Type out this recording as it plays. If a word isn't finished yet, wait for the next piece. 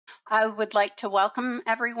I would like to welcome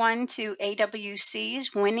everyone to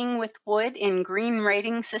AWC's Winning with Wood in Green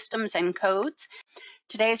Rating Systems and Codes.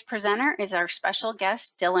 Today's presenter is our special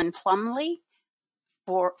guest, Dylan Plumley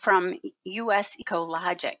from US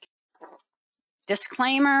Ecologic.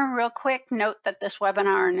 Disclaimer, real quick, note that this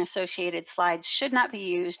webinar and associated slides should not be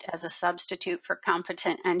used as a substitute for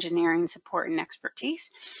competent engineering support and expertise.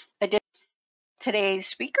 Today's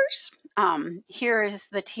speakers. Here is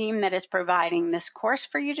the team that is providing this course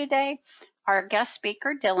for you today. Our guest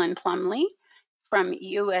speaker, Dylan Plumley from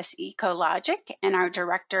US Ecologic, and our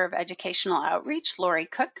Director of Educational Outreach, Lori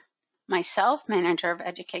Cook, myself, Manager of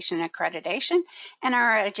Education Accreditation, and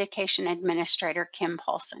our Education Administrator, Kim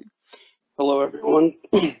Paulson. Hello, everyone.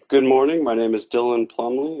 Good morning. My name is Dylan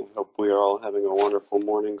Plumley. I hope we are all having a wonderful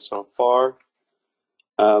morning so far.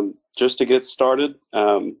 Just to get started,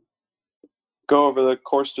 go over the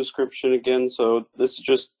course description again. So this is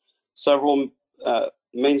just several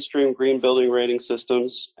mainstream green building rating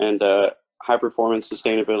systems and high performance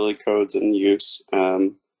sustainability codes in use,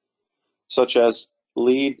 such as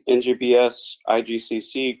LEED, NGBS,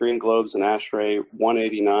 IgCC, Green Globes, and ASHRAE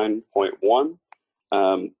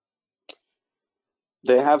 189.1.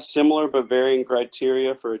 They have similar but varying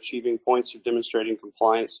criteria for achieving points or demonstrating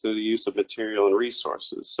compliance through the use of material and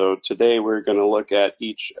resources. So today we're going to look at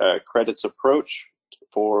each credits approach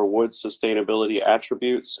for wood sustainability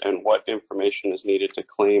attributes and what information is needed to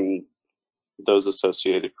claim those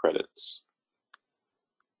associated credits.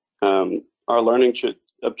 Our learning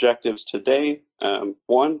objectives today,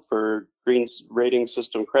 one, for green rating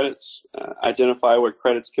system credits, identify what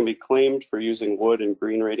credits can be claimed for using wood in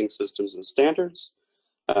green rating systems and standards.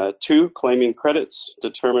 Two, claiming credits,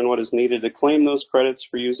 determine what is needed to claim those credits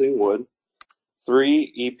for using wood.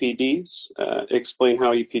 Three, EPDs, explain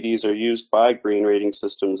how EPDs are used by green rating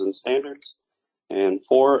systems and standards. And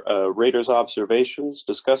four, raters' observations,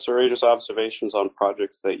 discuss the raters' observations on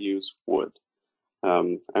projects that use wood.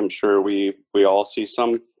 I'm sure we all see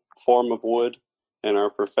some form of wood in our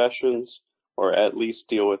professions, or at least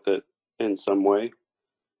deal with it in some way.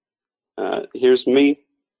 Here's me.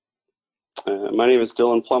 My name is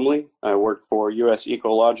Dylan Plumley. I work for US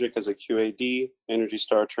Ecologic as a QAD, Energy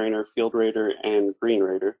Star Trainer, Field Rater, and Green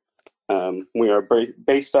Rater. We are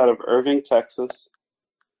based out of Irving, Texas.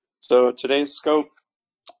 So today's scope,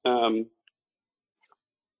 kind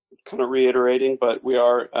of reiterating, but we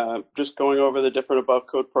are just going over the different above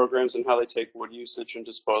code programs and how they take wood usage and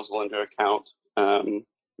disposal into account. We'll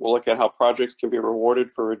look at how projects can be rewarded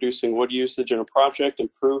for reducing wood usage in a project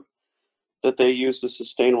and prove that they use a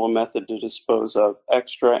sustainable method to dispose of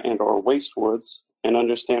extra and or waste woods, and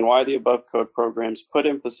understand why the above code programs put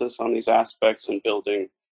emphasis on these aspects in building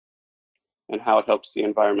and how it helps the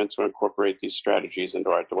environment to incorporate these strategies into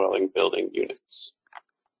our dwelling building units,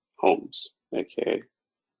 homes, aka.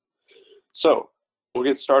 So we'll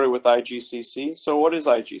get started with IgCC. So what is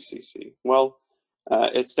IgCC? Well,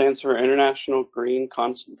 it stands for International Green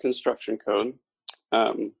Construction Code.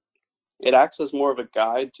 It acts as more of a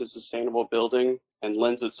guide to sustainable building and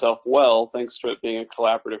lends itself well, thanks to it being a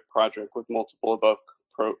collaborative project with multiple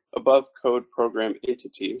above code program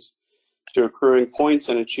entities, to accruing points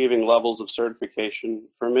and achieving levels of certification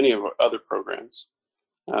for many of our other programs.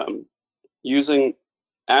 Using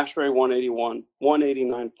ASHRAE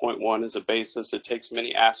 189.1 as a basis, it takes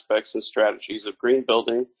many aspects and strategies of green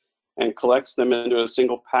building and collects them into a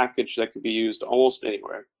single package that can be used almost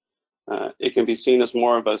anywhere. It can be seen as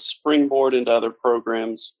more of a springboard into other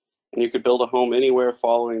programs, and you could build a home anywhere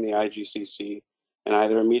following the IgCC and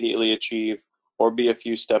either immediately achieve or be a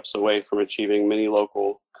few steps away from achieving many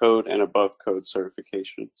local code and above code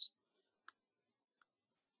certifications.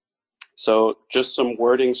 So just some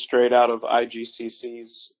wording straight out of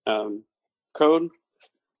IgCC's code.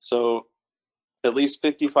 So at least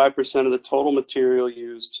 55% of the total material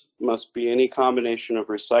used must be any combination of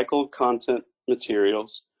recycled content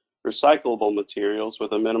materials, recyclable materials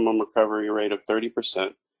with a minimum recovery rate of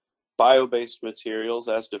 30%, bio-based materials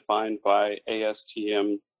as defined by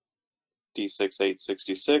ASTM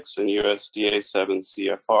D6866 and USDA 7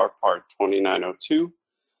 CFR Part 2902,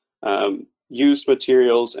 used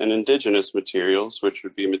materials and indigenous materials, which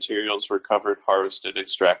would be materials recovered, harvested,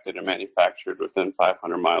 extracted, and manufactured within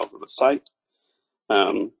 500 miles of the site.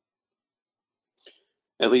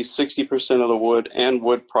 At least 60% of the wood and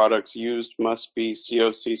wood products used must be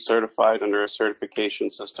COC certified under a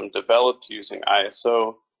certification system developed using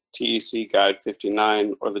ISO, TEC Guide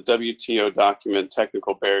 59, or the WTO document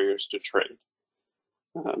Technical Barriers to Trade.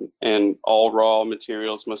 And all raw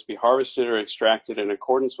materials must be harvested or extracted in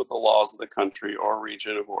accordance with the laws of the country or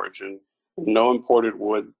region of origin. No imported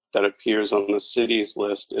wood that appears on the city's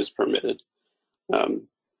list is permitted.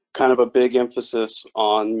 kind of a big emphasis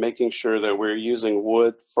on making sure that we're using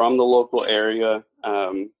wood from the local area.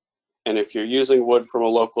 And if you're using wood from a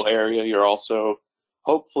local area, you're also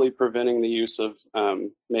hopefully preventing the use of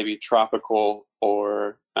maybe tropical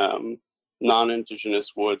or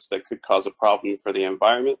non-indigenous woods that could cause a problem for the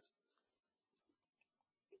environment.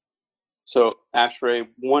 So ASHRAE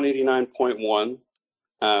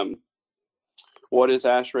 189.1. What is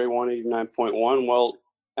ASHRAE 189.1? Well,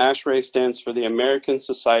 ASHRAE stands for the American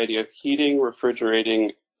Society of Heating,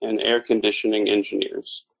 Refrigerating, and Air Conditioning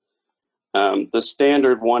Engineers. The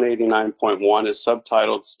standard 189.1 is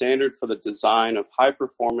subtitled Standard for the Design of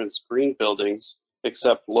High-Performance Green Buildings,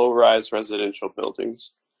 Except Low-Rise Residential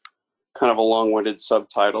Buildings. Kind of a long-winded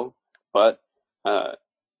subtitle, but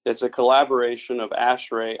it's a collaboration of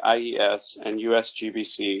ASHRAE, IES, and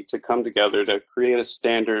USGBC to come together to create a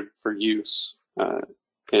standard for use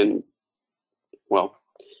in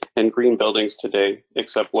green buildings today,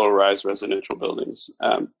 except low-rise residential buildings.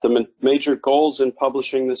 The major goals in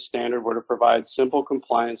publishing this standard were to provide simple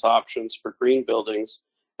compliance options for green buildings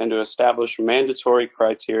and to establish mandatory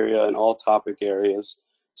criteria in all topic areas,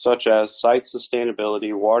 such as site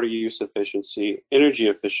sustainability, water use efficiency, energy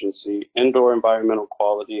efficiency, indoor environmental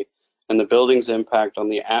quality, and the building's impact on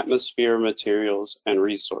the atmosphere, materials, and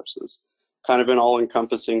resources. Kind of an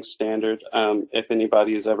all-encompassing standard. If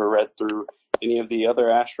anybody has ever read through any of the other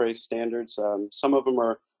ASHRAE standards, some of them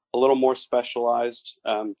are a little more specialized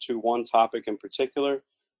to one topic in particular,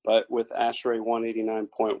 but with ASHRAE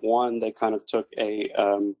 189.1, they kind of took a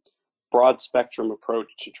broad spectrum approach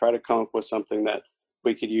to try to come up with something that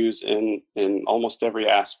we could use in almost every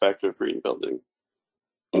aspect of green building.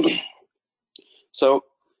 So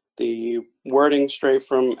the wording straight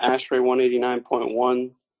from ASHRAE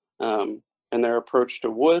 189.1 and their approach to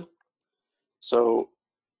wood. So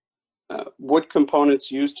wood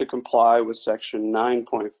components used to comply with section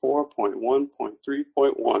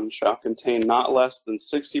 9.4.1.3.1 shall contain not less than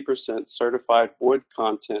 60% certified wood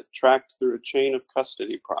content tracked through a chain of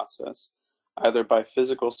custody process, either by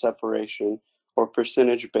physical separation or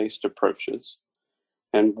percentage-based approaches.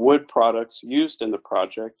 And wood products used in the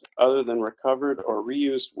project, other than recovered or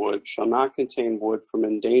reused wood, shall not contain wood from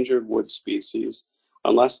endangered wood species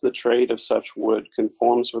unless the trade of such wood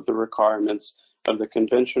conforms with the requirements of the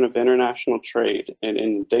Convention of International Trade in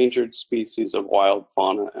Endangered Species of Wild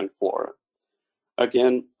Fauna and Flora.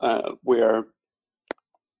 Again, we are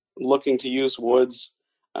looking to use woods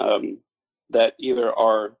that either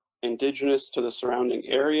are indigenous to the surrounding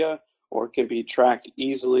area or can be tracked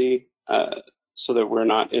easily so that we're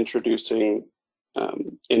not introducing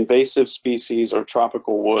invasive species or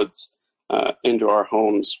tropical woods into our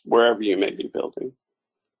homes, wherever you may be building.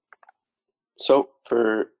 So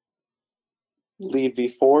for LEED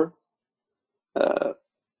v4,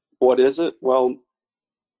 what is it? Well,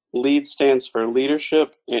 LEED stands for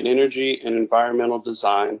Leadership in Energy and Environmental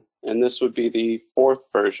Design, and this would be the fourth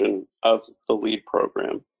version of the LEED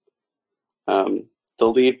program. The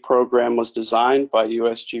LEED program was designed by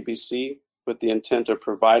USGBC with the intent of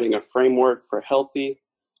providing a framework for healthy,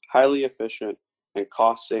 highly efficient, and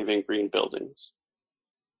cost-saving green buildings.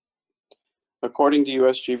 According to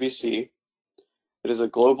USGBC, it is a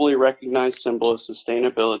globally recognized symbol of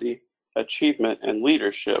sustainability, achievement, and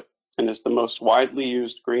leadership, and is the most widely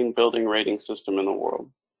used green building rating system in the world.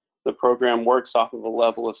 The program works off of a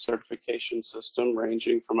level of certification system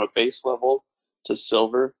ranging from a base level to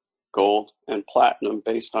silver, gold, and platinum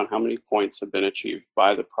based on how many points have been achieved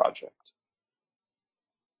by the project.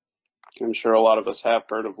 I'm sure a lot of us have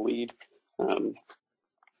heard of LEED.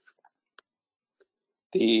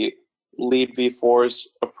 The LEED v4's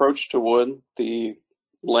approach to wood, the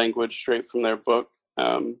language straight from their book,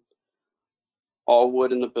 all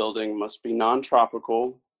wood in the building must be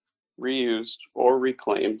non-tropical, reused, or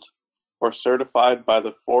reclaimed, or certified by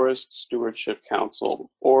the Forest Stewardship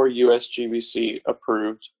Council or USGBC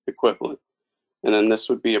approved equivalent. And then this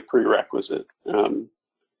would be a prerequisite.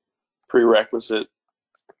 Prerequisite,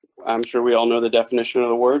 I'm sure we all know the definition of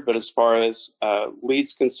the word, but as far as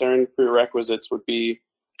LEED's concerned, prerequisites would be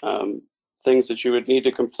things that you would need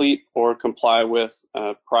to complete or comply with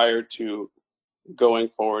prior to going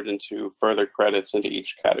forward into further credits into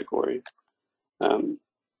each category.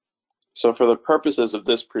 So for the purposes of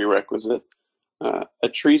this prerequisite, a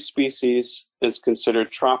tree species is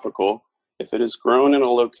considered tropical if it is grown in a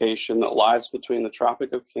location that lies between the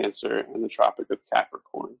Tropic of Cancer and the Tropic of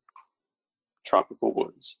Capricorn, tropical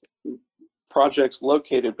woods. Projects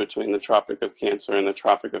located between the Tropic of Cancer and the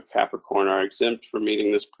Tropic of Capricorn are exempt from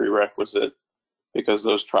meeting this prerequisite because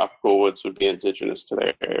those tropical woods would be indigenous to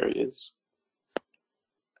their areas.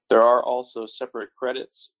 There are also separate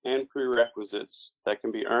credits and prerequisites that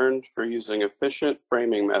can be earned for using efficient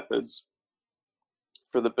framing methods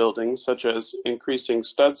for the building, such as increasing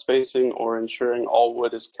stud spacing or ensuring all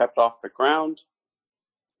wood is kept off the ground,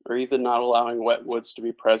 or even not allowing wet woods to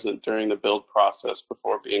be present during the build process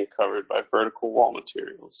before being covered by vertical wall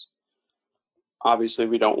materials. Obviously,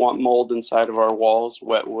 we don't want mold inside of our walls.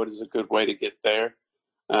 Wet wood is a good way to get there.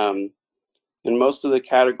 And most of the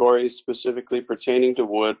categories specifically pertaining to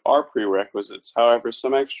wood are prerequisites. However,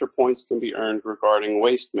 some extra points can be earned regarding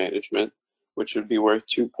waste management, which would be worth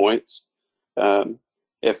 2 points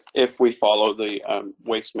if we follow the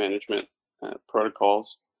waste management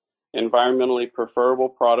protocols. Environmentally preferable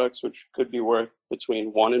products, which could be worth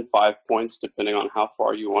between 1 and 5 points, depending on how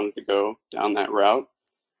far you wanted to go down that route.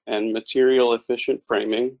 And material efficient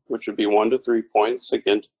framing, which would be 1 to 3 points,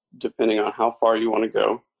 again, depending on how far you want to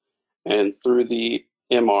go. And through the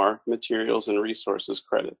MR, materials and resources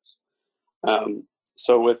credits.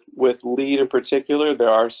 So with LEED in particular, there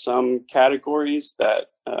are some categories that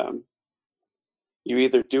you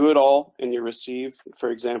either do it all and you receive, for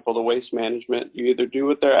example, the waste management, you either do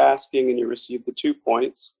what they're asking and you receive the 2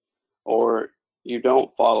 points, or you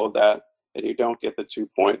don't follow that and you don't get the 2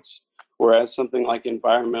 points. Whereas something like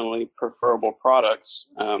environmentally preferable products,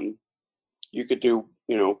 you could do,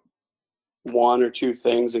 1 or 2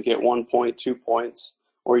 things and get 1 point, 2 points,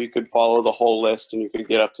 or you could follow the whole list and you could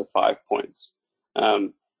get up to 5 points.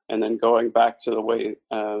 And then going back to the way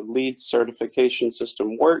LEED certification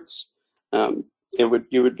system works,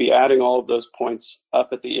 you would be adding all of those points up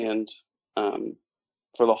at the end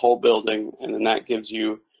for the whole building, and then that gives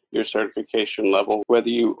you your certification level. Whether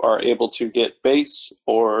you are able to get base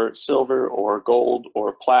or silver or gold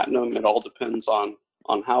or platinum, it all depends on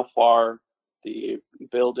how far the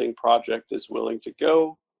building project is willing to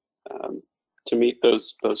go to meet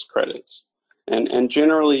those credits. And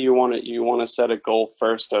generally, you want to set a goal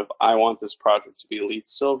first of, I want this project to be LEED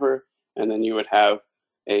silver, and then you would have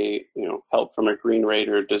a help from a green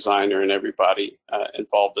rater, designer, and everybody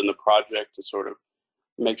involved in the project to sort of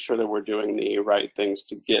make sure that we're doing the right things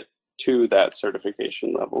to get to that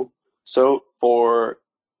certification level. So for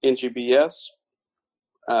NGBS,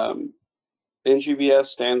 NGBS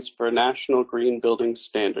stands for National Green Building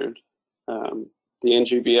Standard. The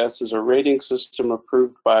NGBS is a rating system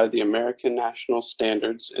approved by the American National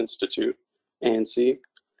Standards Institute, ANSI,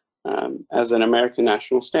 as an American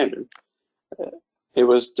national standard. It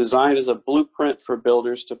was designed as a blueprint for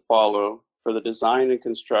builders to follow for the design and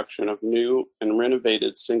construction of new and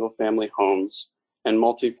renovated single-family homes and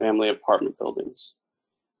multifamily apartment buildings.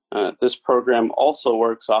 This program also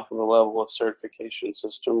works off of a level of certification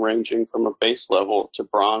system ranging from a base level to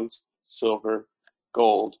bronze, silver,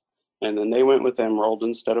 gold, and then they went with emerald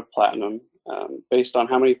instead of platinum based on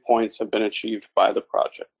how many points have been achieved by the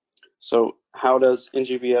project. So how does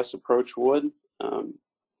NGBS approach wood?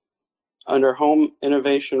 Under Home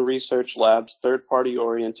Innovation Research Lab's third-party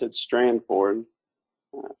oriented strand board,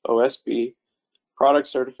 OSB, product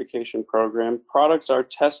certification program, products are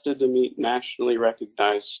tested to meet nationally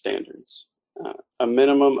recognized standards. A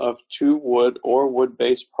minimum of 2 wood or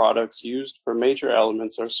wood-based products used for major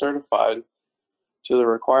elements are certified to the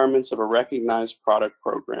requirements of a recognized product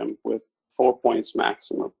program with 4 points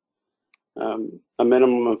maximum. A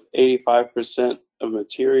minimum of 85% of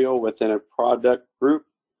material within a product group,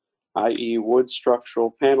 i.e. wood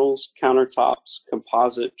structural panels, countertops,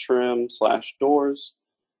 composite trim/doors,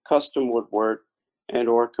 custom woodwork, and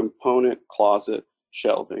or component closet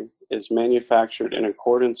shelving is manufactured in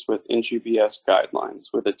accordance with NGBS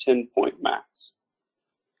guidelines with a 10-point max.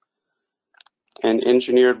 And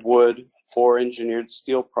engineered wood or engineered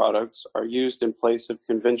steel products are used in place of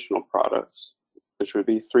conventional products, which would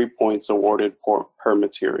be 3 points awarded per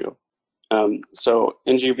material. So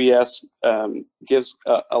NGBS gives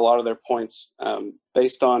a lot of their points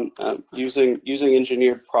based on using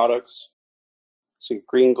engineered products. So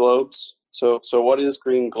green globes. So what is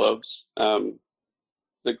Green Globes?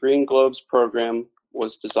 The Green Globes program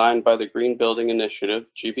was designed by the Green Building Initiative,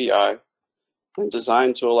 GBI, and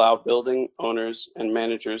designed to allow building owners and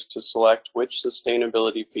managers to select which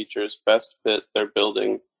sustainability features best fit their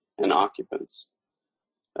building and occupants.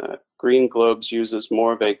 Green Globes uses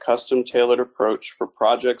more of a custom-tailored approach for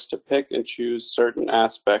projects to pick and choose certain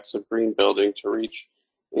aspects of green building to reach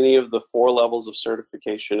any of the 4 levels of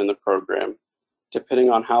certification in the program, depending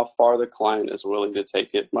on how far the client is willing to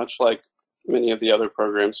take it, much like many of the other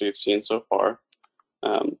programs we've seen so far.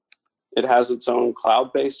 It has its own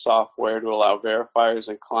cloud-based software to allow verifiers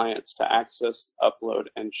and clients to access, upload,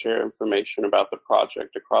 and share information about the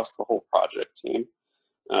project across the whole project team.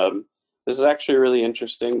 This is actually really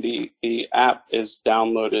interesting. The app is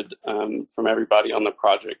downloaded from everybody on the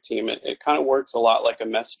project team. It kind of works a lot like a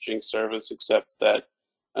messaging service, except that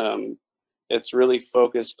it's really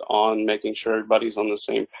focused on making sure everybody's on the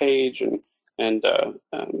same page and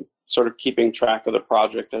sort of keeping track of the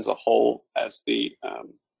project as a whole as the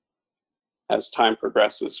as time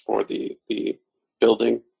progresses for the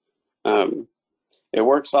building. It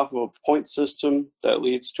works off of a point system that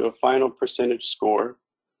leads to a final percentage score.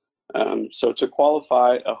 So to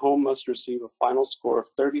qualify, a home must receive a final score of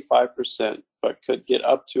 35%, but could get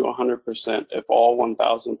up to 100% if all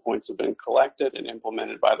 1,000 points have been collected and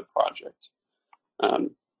implemented by the project.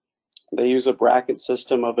 They use a bracket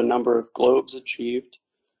system of a number of globes achieved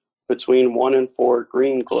between 1 and 4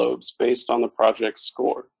 green globes based on the project's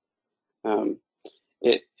score.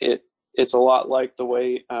 It's a lot like the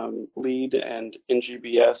way LEED and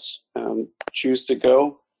NGBS choose to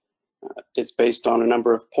go. It's based on a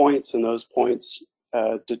number of points, and those points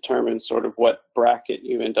determine sort of what bracket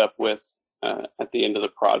you end up with at the end of the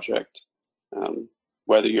project.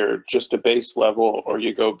 Whether you're just a base level or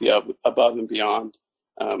you go above and beyond,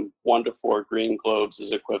 1 to 4 green globes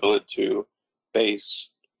is equivalent to base,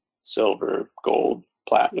 silver, gold,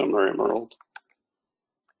 platinum, or emerald.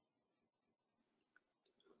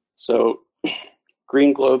 So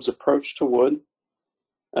green globes approach to wood.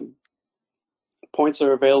 Points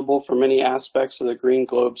are available for many aspects of the Green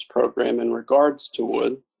Globes program in regards to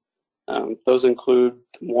wood. Those include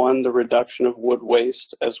 1, the reduction of wood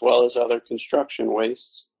waste as well as other construction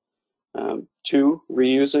wastes. 2,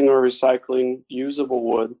 reusing or recycling usable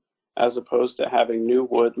wood as opposed to having new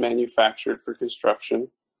wood manufactured for construction,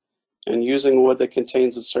 and using wood that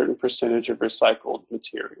contains a certain percentage of recycled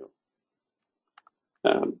material.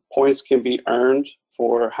 Points can be earned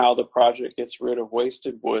for how the project gets rid of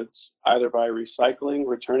wasted woods, either by recycling,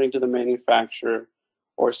 returning to the manufacturer,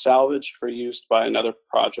 or salvage for use by another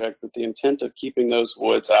project with the intent of keeping those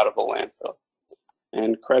woods out of a landfill.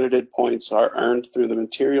 And credited points are earned through the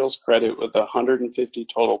materials credit with 150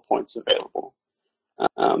 total points available.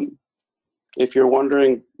 If you're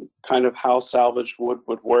wondering kind of how salvaged wood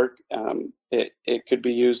would work, it could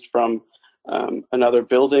be used from another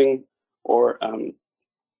building or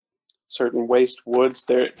certain waste woods.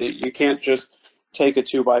 You can't just take a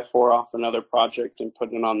 2x4 off another project and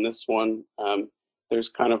put it on this one. There's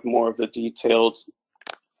kind of more of a detailed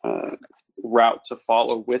route to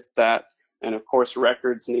follow with that. And of course,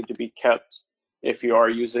 records need to be kept if you are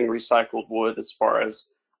using recycled wood, as far as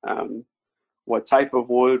what type of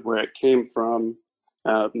wood, where it came from,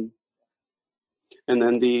 and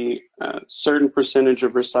then the certain percentage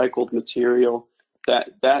of recycled material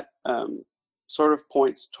that sort of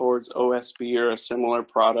points towards OSB or a similar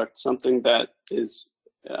product, something that is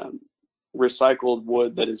recycled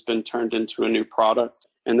wood that has been turned into a new product.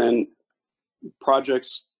 And then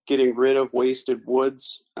projects getting rid of wasted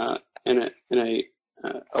woods in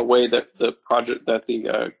a way that the project that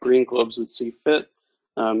the Green Globes would see fit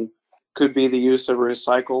could be the use of a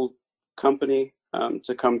recycled company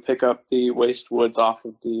to come pick up the waste woods off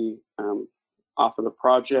of the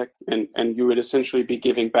project, and you would essentially be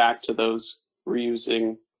giving back to those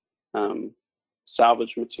reusing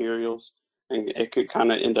salvage materials, and it could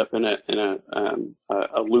kind of end up in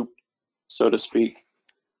a loop, so to speak.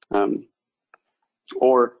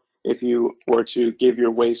 Or if you were to give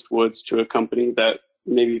your waste woods to a company that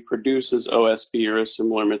maybe produces OSB or a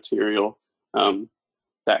similar material,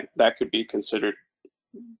 that could be considered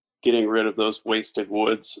getting rid of those wasted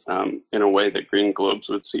woods in a way that Green Globes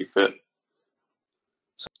would see fit.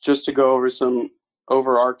 So just to go over some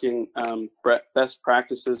overarching best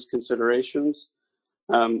practices considerations.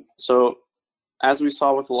 So as we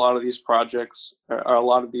saw with a lot of these projects, or a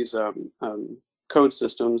lot of these code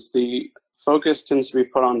systems, the focus tends to be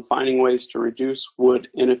put on finding ways to reduce wood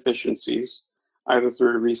inefficiencies, either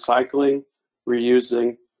through recycling,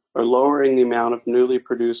 reusing, or lowering the amount of newly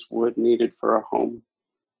produced wood needed for a home.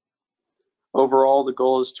 Overall, the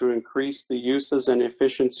goal is to increase the uses and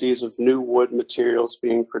efficiencies of new wood materials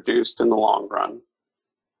being produced in the long run.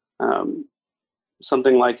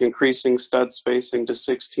 Something like increasing stud spacing to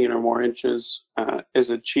 16 or more inches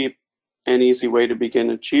is a cheap and easy way to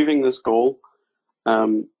begin achieving this goal.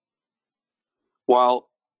 While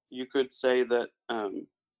you could say that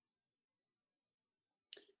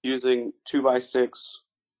using 2x6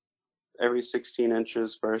 every 16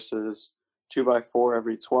 inches versus 2x4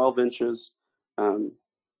 every 12 inches,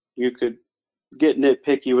 you could get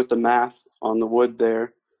nitpicky with the math on the wood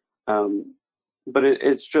there, but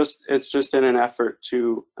it's just in an effort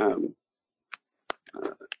to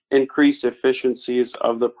increase efficiencies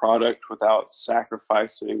of the product without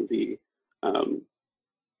sacrificing the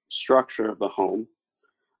structure of the home.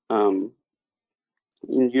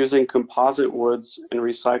 Using composite woods and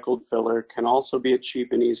recycled filler can also be a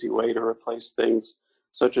cheap and easy way to replace things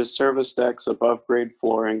such as service decks, above grade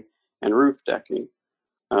flooring, and roof decking.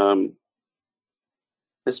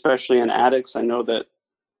 Especially in attics, I know that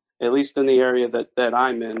at least in the area that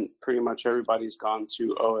I'm in, pretty much everybody's gone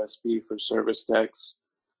to OSB for service decks.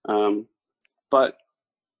 But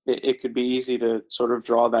it could be easy to sort of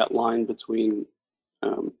draw that line between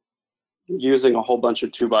using a whole bunch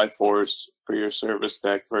of 2x4s for your service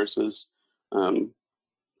deck versus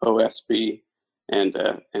OSB and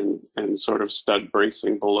sort of stud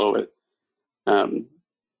bracing below it. And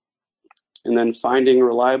then finding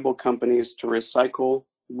reliable companies to recycle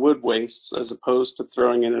wood wastes as opposed to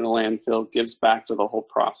throwing it in a landfill gives back to the whole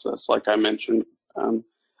process, like I mentioned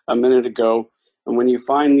a minute ago. And when you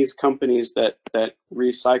find these companies that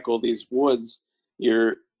recycle these woods,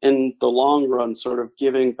 you're in the long run sort of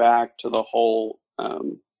giving back to the whole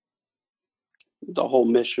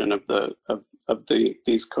mission of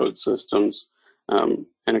these code systems, and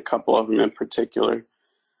a couple of them in particular.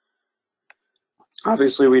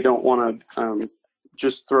 Obviously, we don't want to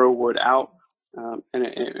just throw wood out, and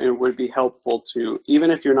it would be helpful to, even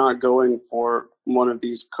if you're not going for one of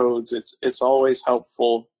these codes, it's always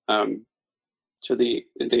helpful to the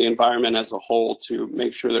environment as a whole to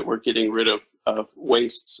make sure that we're getting rid of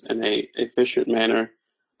wastes in a efficient manner,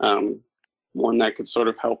 one that could sort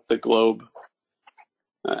of help the globe,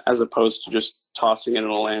 as opposed to just tossing it in a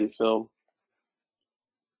landfill.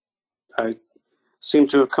 I seem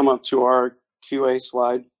to have come up to our QA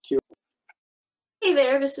slide. Hey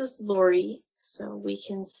there, this is Lori. So we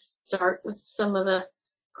can start with some of the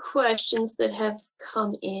questions that have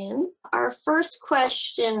come in. Our first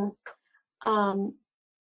question, Dylan,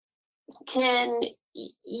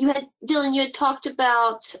 you had talked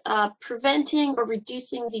about preventing or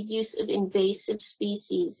reducing the use of invasive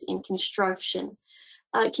species in construction.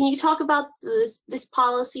 Can you talk about this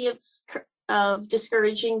policy of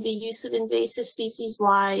discouraging the use of invasive species?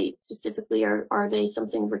 Why specifically are they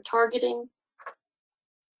something we're targeting?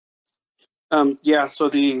 Yeah, so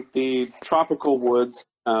the tropical woods.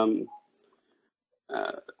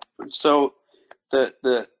 So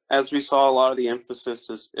as we saw, a lot of the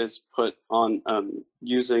emphasis is put on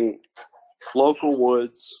using local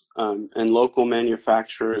woods and local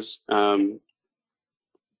manufacturers. And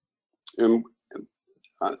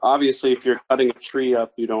obviously, if you're cutting a tree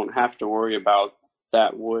up, you don't have to worry about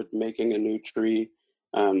that wood making a new tree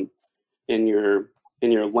in your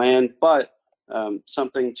land. But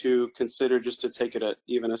something to consider, just to take it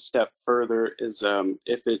even a step further, is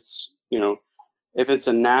if it's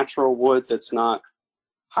a natural wood that's not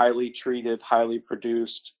highly treated, highly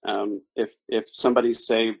produced. If somebody,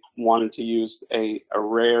 say, wanted to use a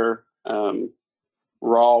rare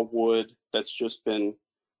raw wood that's just been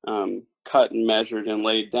cut and measured and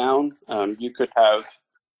laid down, you could have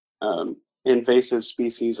invasive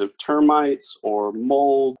species of termites or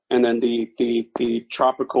mold, and then the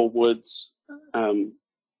tropical woods,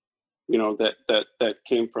 that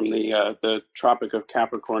came from the Tropic of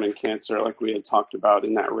Capricorn and Cancer, like we had talked about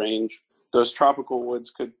in that range. Those tropical woods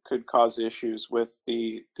could cause issues with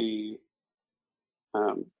the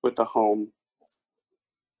home.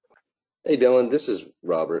 Hey Dylan, this is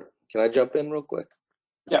Robert. Can I jump in real quick?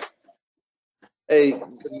 Yeah. Hey,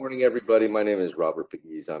 good morning everybody. My name is Robert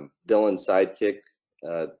Pegues. I'm Dylan's sidekick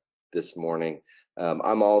this morning.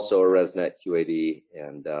 I'm also a ResNet QAD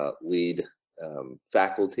and lead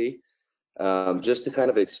faculty. Just to kind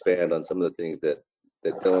of expand on some of the things that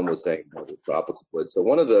Dylan was saying about the tropical wood. So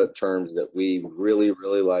one of the terms that we really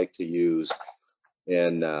like to use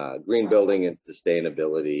in green building and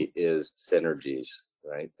sustainability is synergies,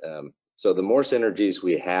 right? So the more synergies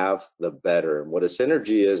we have, the better. And what a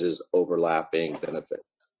synergy is overlapping benefit.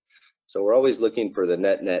 So we're always looking for the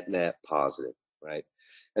net positive, right?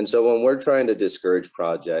 And so when we're trying to discourage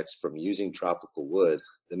projects from using tropical wood,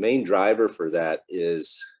 the main driver for that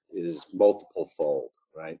is multiple fold,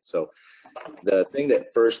 right? So the thing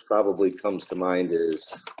that first probably comes to mind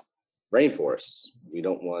is rainforests. We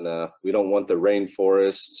don't want the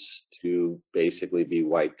rainforests to basically be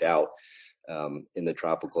wiped out in the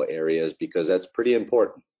tropical areas, because that's pretty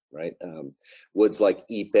important, right? Woods like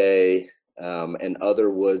Ipe and other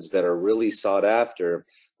woods that are really sought after,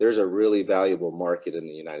 there's a really valuable market in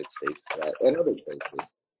the United States for that and other places.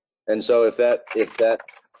 And so if that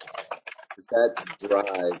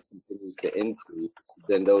drive continues to increase,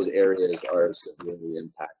 then those areas are severely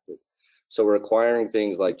impacted. So requiring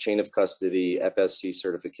things like chain of custody, FSC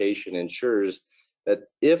certification ensures that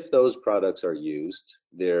if those products are used,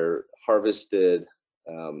 they're harvested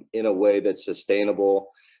in a way that's sustainable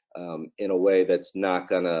in a way that's not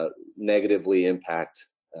going to negatively impact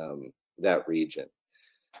that region.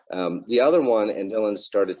 The other one, and Dylan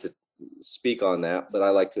started to speak on that, but I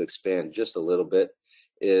like to expand just a little bit,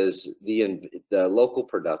 is the local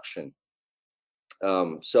production.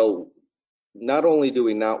 So not only do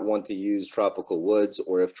we not want to use tropical woods,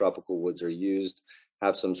 or if tropical woods are used,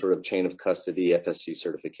 have some sort of chain of custody FSC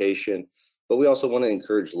certification, but we also want to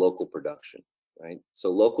encourage local production, right? So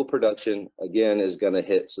local production, again, is going to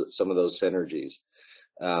hit some of those synergies.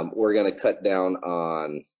 We're going to cut down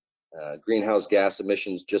on greenhouse gas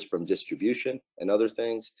emissions just from distribution and other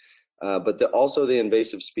things, but also the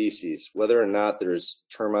invasive species, whether or not there's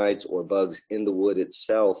termites or bugs in the wood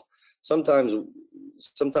itself. Sometimes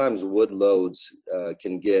wood loads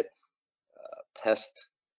can get pest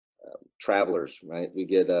travelers, right? We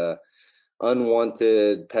get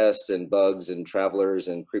unwanted pests and bugs and travelers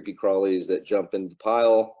and creepy crawlies that jump into the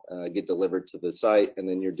pile, get delivered to the site, and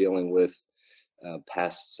then you're dealing with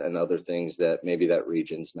pests and other things that maybe that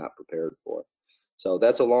region's not prepared for. So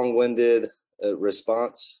that's a long-winded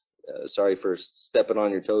response. Sorry for stepping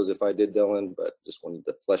on your toes if I did, Dylan, but just wanted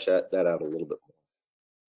to flesh that out a little bit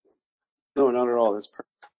more. No, not at all. That's perfect.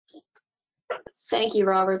 Thank you,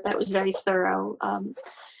 Robert. That was very thorough.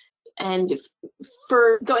 And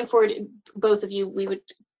for going forward, both of you, we would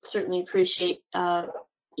certainly appreciate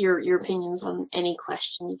your opinions on any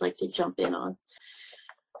question you'd like to jump in on.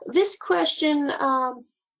 This question,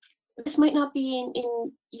 this might not be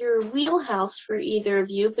in your wheelhouse for either of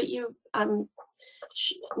you, but I'm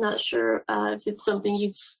not sure if it's something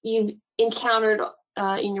you've encountered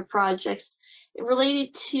in your projects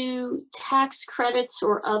related to tax credits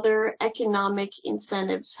or other economic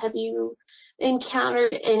incentives. Have you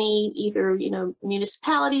encountered any either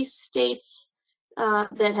municipalities, states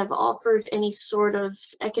that have offered any sort of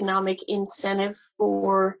economic incentive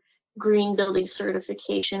for green building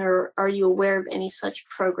certification, or are you aware of any such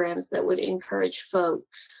programs that would encourage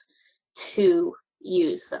folks to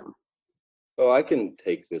use them? Oh, I can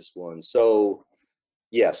take this one. So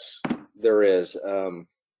yes, there is.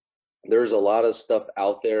 There's a lot of stuff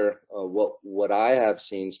out there. What I have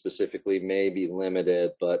seen specifically may be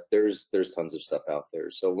limited, but there's tons of stuff out there.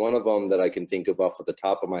 So one of them that I can think of off of the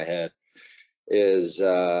top of my head is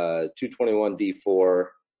 221D4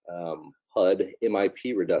 HUD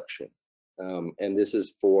MIP reduction, and this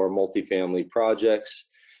is for multifamily projects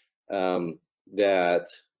that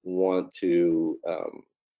want to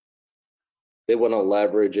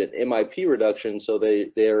leverage an MIP reduction, so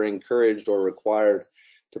they are encouraged or required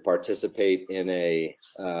to participate in a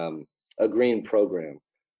green program.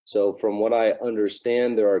 So from what I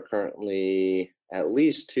understand, there are currently at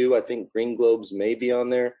least 2, I think Green Globes may be on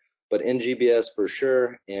there, but NGBS for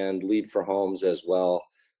sure and Lead for Homes as well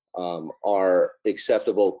are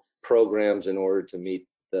acceptable programs in order to meet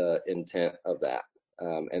the intent of that.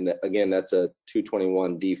 And again, that's a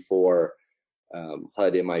 221D4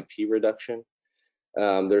 HUD MIP reduction.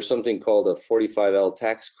 There's something called a 45L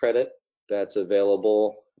tax credit that's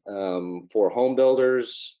available for home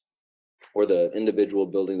builders or the individual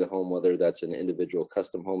building the home, whether that's an individual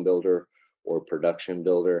custom home builder or production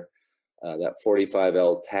builder. That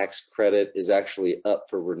 45L tax credit is actually up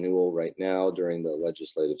for renewal right now during the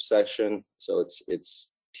legislative session. So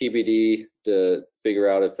it's TBD to figure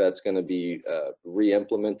out if that's going to be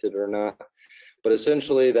re-implemented or not. But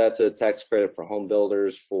essentially, that's a tax credit for home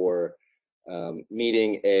builders for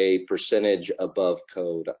meeting a percentage above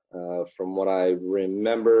code. From what I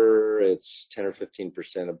remember, it's 10 or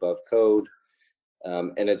 15% above code.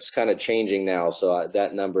 And it's kind of changing now, so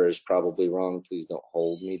that number is probably wrong. Please don't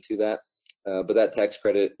hold me to that. But that tax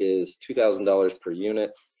credit is $2,000 per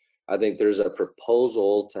unit. I think there's a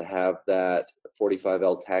proposal to have that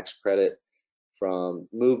 45L tax credit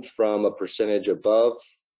moved from a percentage above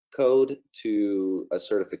code to a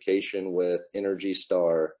certification with Energy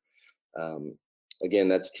Star. Again,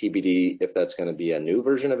 that's TBD if that's going to be a new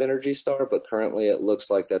version of Energy Star, but currently it looks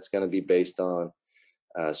like that's going to be based on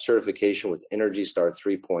certification with Energy Star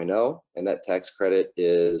 3.0, and that tax credit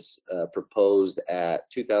is proposed at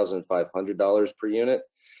 $2,500 per unit.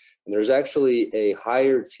 And there's actually a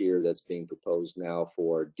higher tier that's being proposed now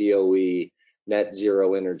for DOE Net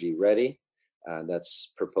Zero Energy Ready.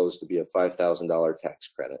 That's proposed to be a $5,000 tax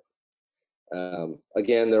credit.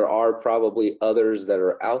 Again, there are probably others that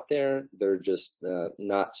are out there. They're just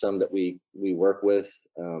not some that we work with.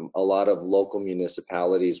 A lot of local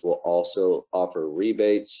municipalities will also offer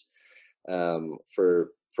rebates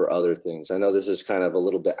for other things. I know this is kind of a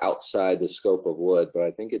little bit outside the scope of wood, but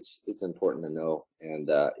I think it's important to know,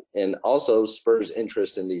 and also spurs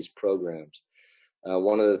interest in these programs.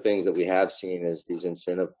 One of the things that we have seen is these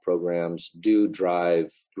incentive programs do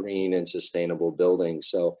drive green and sustainable buildings.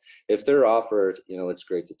 So if they're offered, it's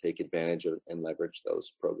great to take advantage of and leverage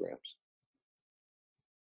those programs.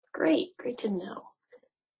 Great to know.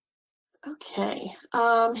 Okay,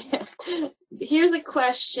 here's a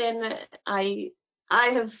question. I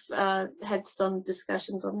have had some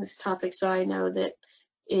discussions on this topic, so I know that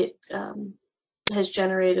it has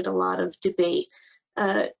generated a lot of debate.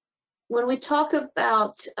 When we talk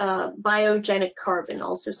about biogenic carbon,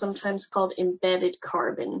 also sometimes called embedded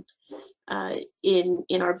carbon,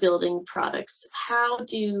 in our building products, how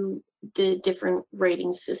do the different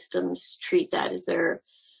rating systems treat that? Is there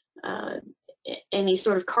any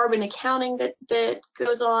sort of carbon accounting that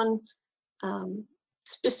goes on,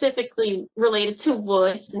 specifically related to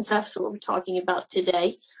wood, since that's what we're talking about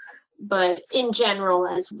today, but in general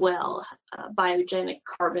as well, biogenic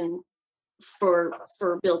carbon for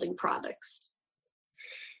building products?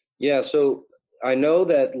 Yeah, so I know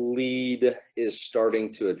that LEED is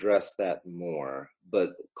starting to address that more,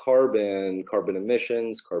 but carbon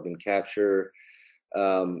emissions, carbon capture,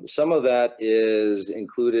 some of that is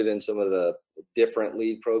included in some of the different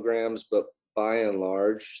LEED programs, but by and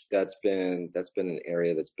large, that's been an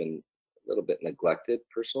area that's been a little bit neglected,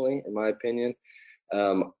 personally, in my opinion.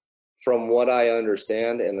 From what I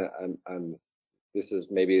understand, and this is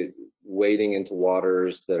maybe wading into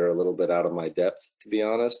waters that are a little bit out of my depth, to be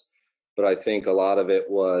honest, but I think a lot of it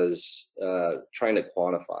was trying to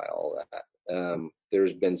quantify all that.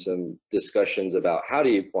 There's been some discussions about how do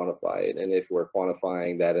you quantify it and if we're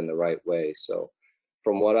quantifying that in the right way. So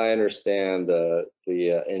from what I understand, the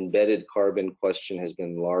embedded carbon question has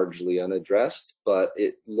been largely unaddressed, but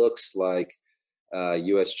it looks like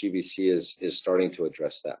USGBC is starting to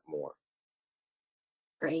address that more.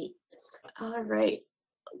 Great. All right.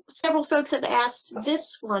 Several folks have asked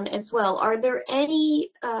this one as well. Are there any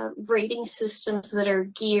rating systems that are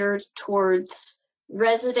geared towards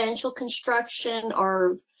residential construction?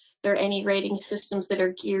 Are there any rating systems that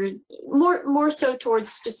are geared more so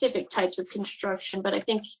towards specific types of construction? But I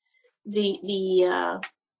think the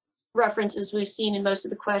references we've seen in most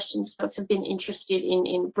of the questions, folks have been interested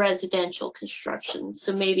in residential construction.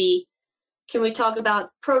 So maybe can we talk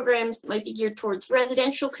about programs that might be geared towards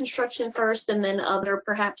residential construction first, and then other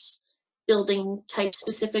perhaps building type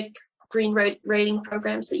specific green rating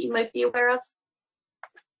programs that you might be aware of?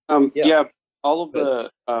 Yeah, all of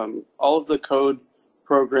the code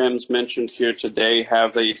programs mentioned here today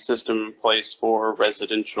have a system in place for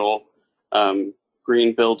residential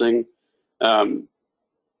green building.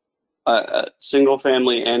 Single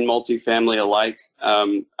family and multifamily alike.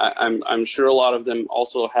 I'm sure a lot of them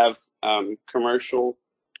also have commercial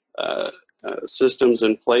systems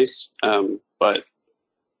in place, but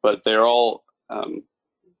they all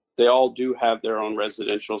do have their own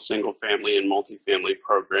residential, single family, and multifamily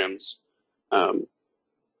programs.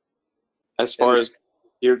 As far as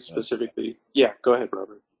geared specifically, yeah, go ahead,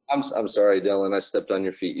 Robert. I'm sorry, Dylan, I stepped on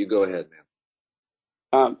your feet. You go ahead,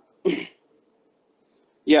 man.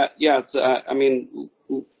 Yeah. It's, I mean,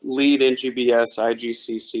 LEED, NGBS,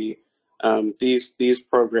 IgCC. These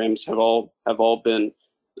programs have all been.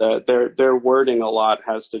 Their wording a lot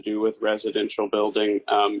has to do with residential building,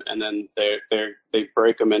 and then they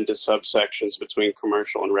break them into subsections between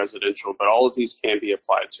commercial and residential. But all of these can be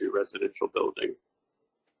applied to residential building.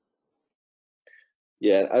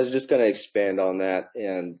 Yeah, I was just going to expand on that.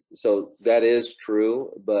 And so that is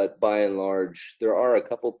true, but by and large, there are a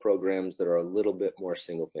couple programs that are a little bit more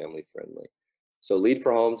single family friendly. So LEED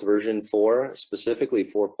for Homes version 4, specifically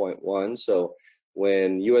 4.1. So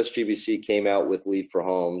when USGBC came out with LEED for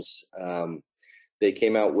Homes, they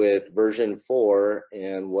came out with version 4,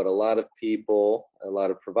 and what a lot of people, a lot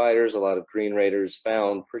of providers, a lot of green raters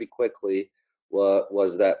found pretty quickly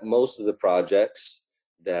was that most of the projects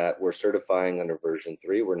that we're certifying under version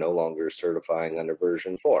 3 were no longer certifying under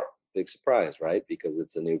version 4. Big surprise, right? Because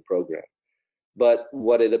it's a new program. But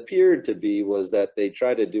what it appeared to be was that they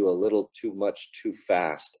tried to do a little too much too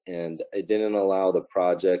fast, and it didn't allow the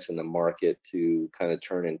projects and the market to kind of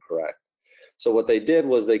turn and correct. So what they did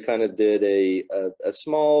was they kind of did a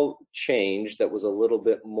small change that was a little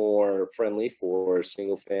bit more friendly for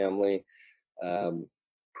single family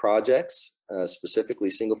projects, specifically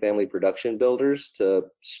single family production builders, to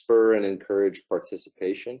spur and encourage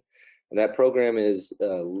participation. And that program is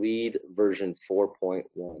LEED version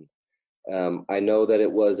 4.1. I know that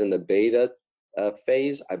it was in the beta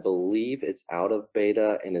phase. I believe it's out of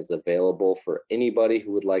beta and is available for anybody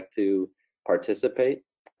who would like to participate.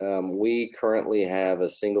 We currently have a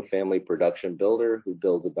single family production builder who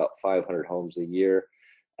builds about 500 homes a year.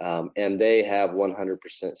 And they have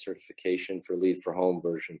 100% certification for LEED for Home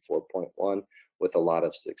version 4.1 with a lot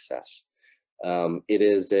of success. It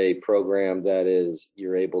is a program that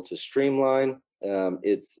you're able to streamline.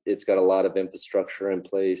 It's got a lot of infrastructure in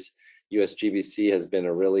place. USGBC has been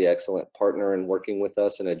a really excellent partner in working with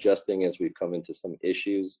us and adjusting as we've come into some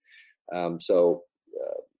issues.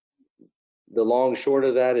 The long short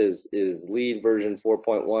of that is LEED version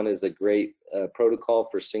 4.1 is a great protocol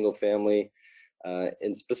for single family,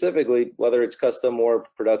 and specifically whether it's custom or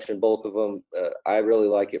production, both of them. I really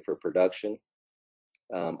like it for production.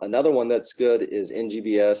 Another one that's good is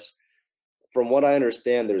NGBS. From what I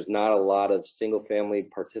understand, there's not a lot of single family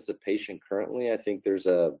participation currently. I think there's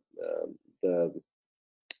the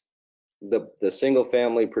single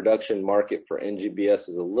family production market for NGBS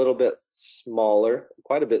is a little bit smaller,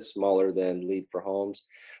 quite a bit smaller than LEED for Homes,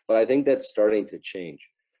 but I think that's starting to change.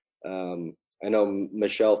 I know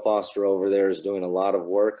Michelle Foster over there is doing a lot of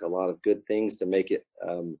work, a lot of good things to make it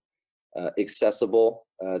accessible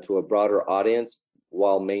to a broader audience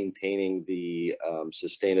while maintaining the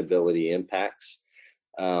sustainability impacts.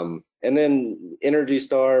 And then Energy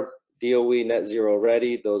Star, DOE Net Zero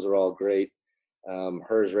Ready, those are all great.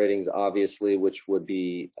 HERS ratings, obviously, which would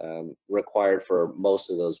be required for most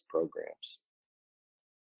of those programs.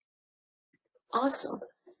 Awesome.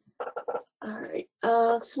 All right.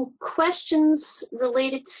 Some questions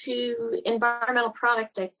related to environmental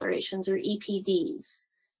product declarations, or EPDs.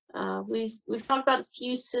 We've talked about a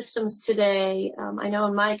few systems today. I know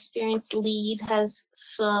in my experience, LEED has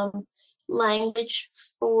some language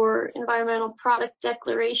for environmental product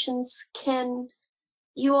declarations. Can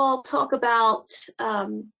you all talk about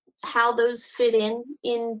how those fit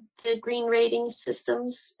in the green rating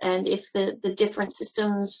systems, and if the different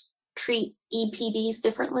systems treat EPDs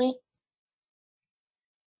differently?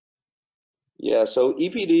 Yeah, so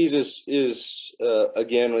EPDs is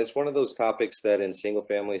again, it's one of those topics that in single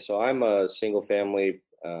family, so I'm a single family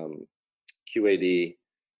QAD,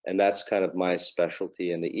 and that's kind of my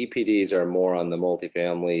specialty, and the EPDs are more on the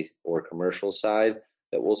multifamily or commercial side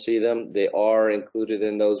that we'll see them. They are included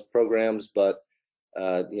in those programs, but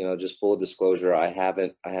you know, just full disclosure, I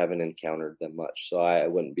haven't encountered them much, so I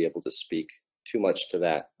wouldn't be able to speak too much to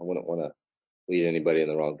that. I wouldn't want to lead anybody in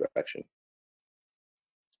the wrong direction.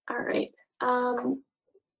 All right. Oh,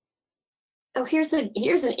 here's an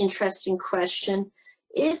interesting question.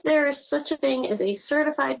 Is there such a thing as a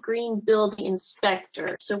certified green building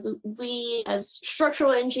inspector? So we as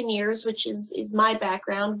structural engineers, which is my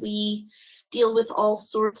background, we deal with all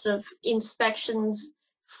sorts of inspections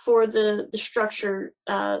for the structure,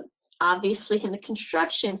 obviously in the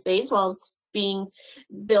construction phase while it's being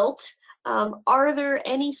built. Are there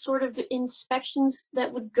any sort of inspections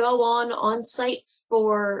that would go on site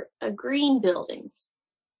for a green building?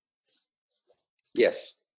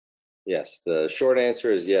 Yes. Yes, the short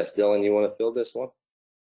answer is yes. Dylan, you want to fill this one?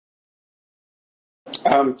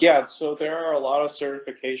 Yeah, so there are a lot of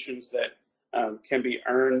certifications that can be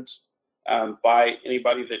earned by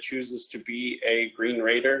anybody that chooses to be a green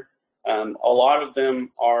rater. A lot of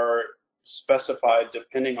them are specified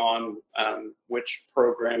depending on which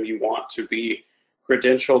program you want to be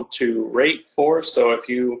credentialed to rate for. So if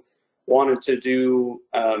you wanted to do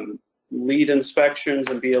LEED inspections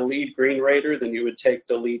and be a LEED green rater, then you would take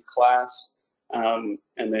the LEED class, and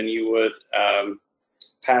then you would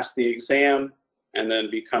pass the exam and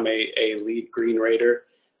then become a LEED green rater.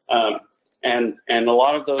 And a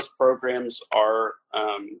lot of those programs are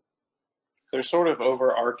they're sort of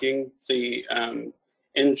overarching.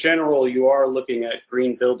 In general, you are looking at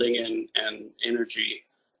green building and energy,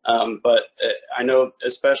 but I know,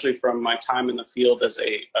 especially from my time in the field as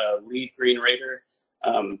a LEED green rater,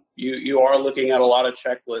 you are looking at a lot of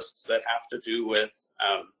checklists that have to do with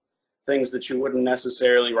things that you wouldn't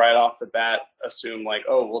necessarily right off the bat assume, like,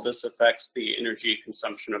 oh, well, this affects the energy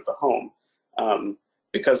consumption of the home,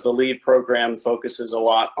 because the LEED program focuses a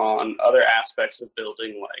lot on other aspects of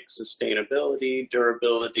building, like sustainability,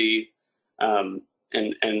 durability, and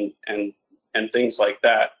things like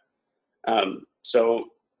that. So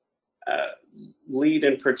LEED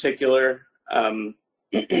in particular,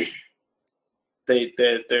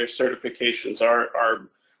 their certifications are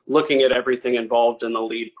looking at everything involved in the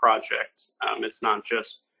LEED project. It's not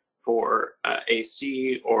just for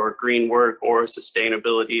AC or green work or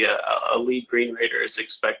sustainability. A LEED green rater is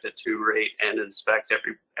expected to rate and inspect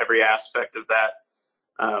every aspect of that.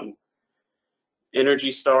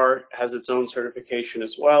 Energy Star has its own certification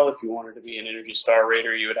as well. If you wanted to be an Energy Star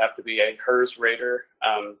rater, you would have to be a HERS rater,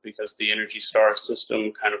 because the Energy Star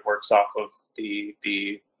system kind of works off of the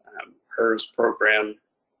HERS program.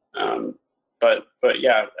 But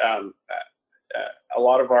yeah, a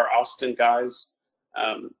lot of our Austin guys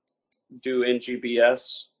do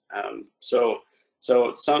NGBS. So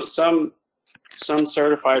some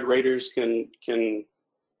certified raters can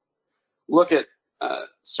look at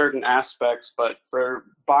certain aspects, but for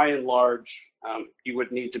by and large, you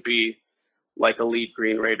would need to be like a lead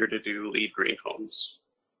green rater to do lead green homes.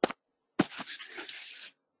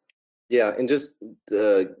 Yeah, and just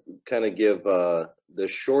to kind of give the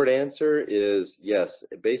short answer is yes.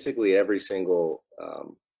 Basically, every single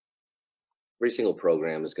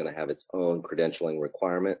program is going to have its own credentialing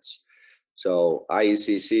requirements. So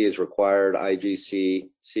IgCC is required, IgCC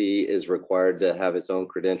is required to have its own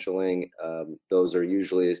credentialing. Those are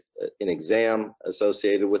usually an exam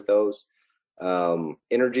associated with those.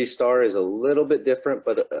 Energy Star is a little bit different,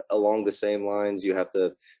 but along the same lines, you have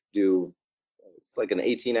to do, it's like an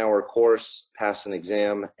 18-hour course, pass an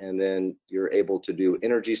exam, and then you're able to do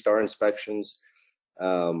Energy Star inspections.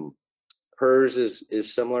 HERS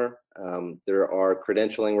is similar. There are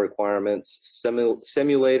credentialing requirements,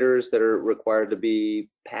 simulators that are required to be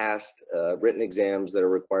passed, written exams that are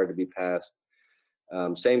required to be passed.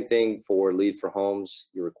 Same thing for Lead for Homes.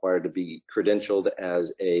 You're required to be credentialed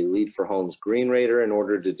as a Lead for Homes green rater in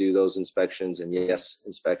order to do those inspections. And yes,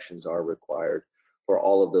 inspections are required for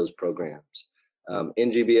all of those programs.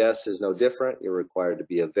 NGBS is no different. You're required to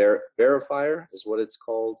be a verifier, is what it's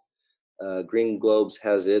called. Green Globes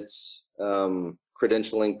has its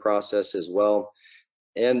credentialing process as well.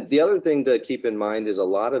 And the other thing to keep in mind is a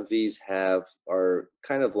lot of these are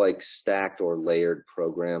kind of like stacked or layered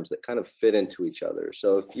programs that kind of fit into each other.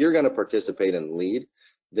 So if you're going to participate in LEAD,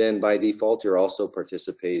 then by default, you're also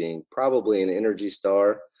participating probably in Energy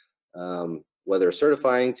Star. Whether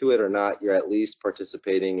certifying to it or not, you're at least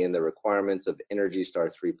participating in the requirements of Energy Star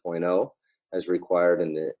 3.0 as required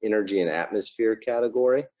in the energy and atmosphere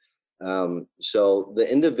category. So the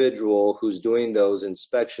individual who's doing those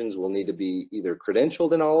inspections will need to be either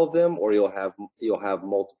credentialed in all of them, or you'll have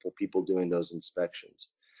multiple people doing those inspections.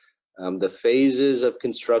 The phases of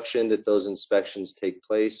construction that those inspections take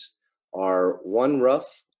place are one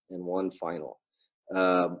rough and one final.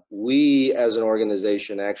 We as an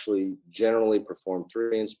organization actually generally perform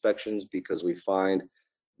 3 inspections because we find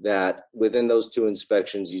that within those 2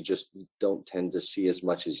 inspections, you just don't tend to see as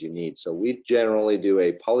much as you need. So we generally do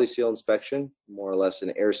a polyseal inspection, more or less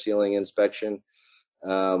an air sealing inspection,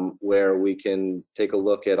 where we can take a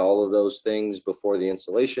look at all of those things before the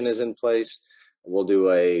insulation is in place. We'll do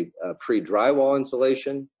a pre-drywall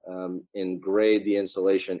insulation and grade the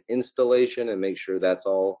insulation installation and make sure that's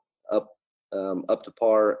all up to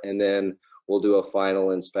par. And then we'll do a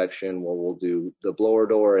final inspection where we'll do the blower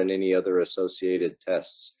door and any other associated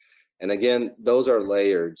tests. And again, those are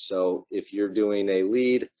layered. So if you're doing a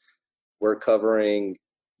LEAD,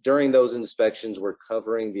 during those inspections, we're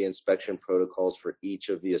covering the inspection protocols for each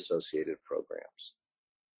of the associated programs.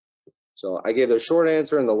 So I gave the short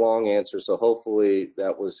answer and the long answer. So hopefully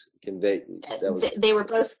that was conveyed. They were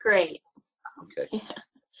both great. Okay.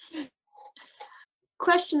 Yeah.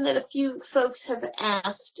 Question that a few folks have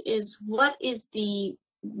asked is, what is the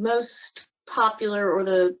most popular or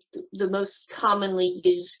the most commonly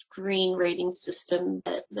used green rating system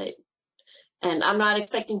that and I'm not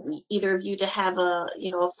expecting either of you to have a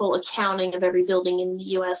full accounting of every building in the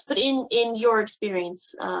US, but in your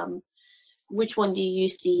experience, which one do you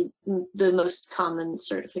see the most common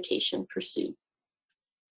certification pursued?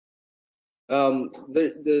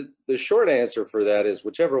 The short answer for that is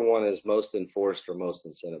whichever one is most enforced or most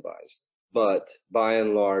incentivized. But by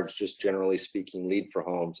and large, just generally speaking, Lead for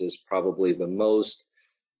Homes is probably the most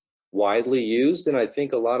widely used, and I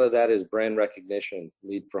think a lot of that is brand recognition.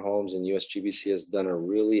 Lead for Homes and USGBC has done a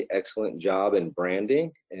really excellent job in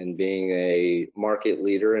branding and being a market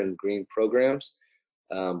leader in green programs.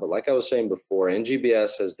 But like I was saying before,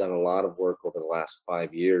 NGBS has done a lot of work over the last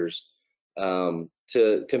 5 years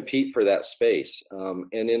to compete for that space.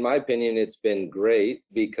 And in my opinion, it's been great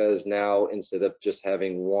because now instead of just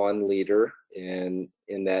having one leader in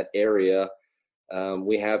that area,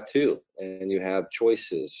 we have 2, and you have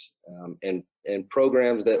choices, and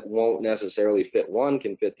programs that won't necessarily fit one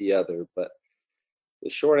can fit the other. But the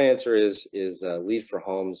short answer is Lead for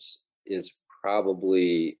Homes is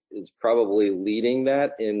probably leading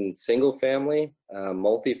that in single family.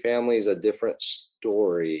 Multifamily is a different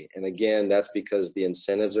story, and again, that's because the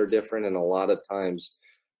incentives are different, and a lot of times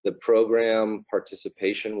the program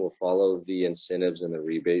participation will follow the incentives and the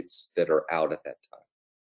rebates that are out at that time.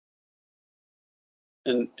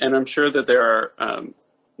 And I'm sure that there are, and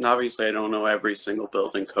obviously I don't know every single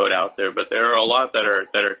building code out there, but there are a lot that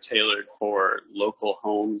are tailored for local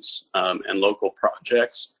homes and local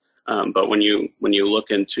projects. But when you look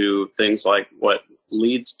into things like what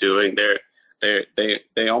LEED's doing.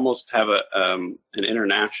 They almost have an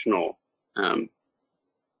international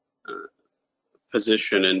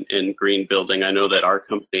position in green building. I know that our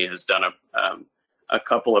company has done a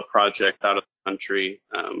couple of projects out of the country,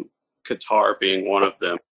 Qatar being one of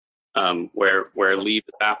them, where LEED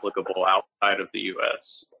is applicable outside of the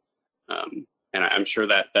U.S. And I'm sure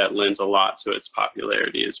that lends a lot to its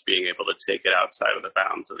popularity, is being able to take it outside of the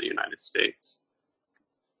bounds of the United States.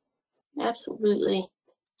 Absolutely.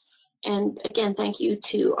 And again, thank you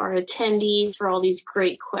to our attendees for all these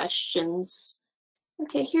great questions.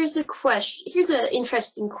 Okay, here's a question. Here's an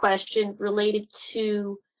interesting question related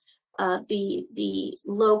to the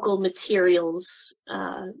local materials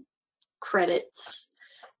credits.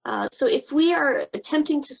 So if we are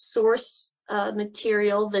attempting to source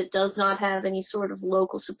material that does not have any sort of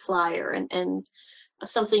local supplier, and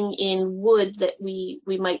something in wood that we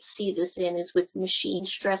might see this in is with machine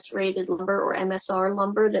stress rated lumber, or MSR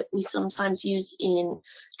lumber, that we sometimes use in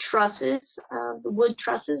trusses, the wood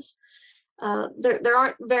trusses. There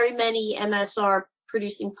aren't very many MSR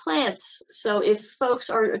producing plants, so if folks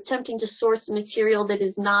are attempting to source material that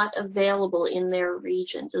is not available in their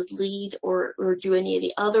region, does LEED or do any of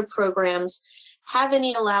the other programs have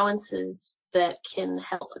any allowances that can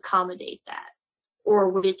help accommodate that? Or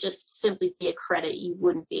would it just simply be a credit you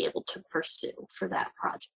wouldn't be able to pursue for that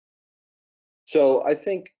project? So I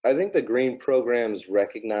think the green programs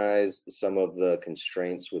recognize some of the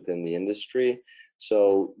constraints within the industry.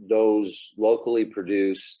 So those locally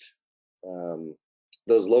produced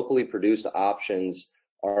options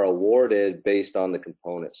are awarded based on the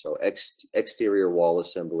component. So exterior wall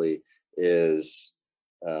assembly is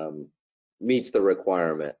meets the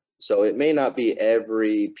requirement. So it may not be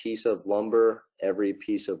every piece of lumber, every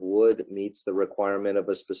piece of wood meets the requirement of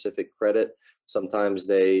a specific credit. Sometimes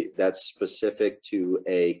that's specific to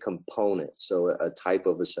a component, so a type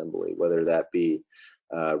of assembly, whether that be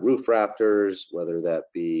roof rafters, whether that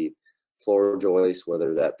be floor joists,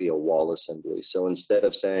 whether that be a wall assembly. So instead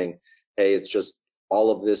of saying, hey, it's just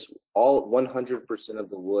all of this, all 100% of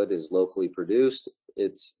the wood is locally produced,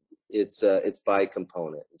 it's by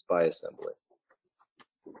component, it's by assembly.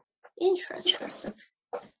 Interesting. That's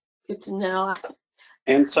good to know.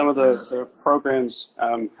 And some of the programs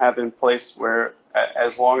have in place where,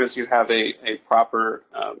 as long as you have a proper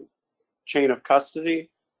chain of custody,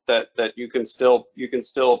 that you can still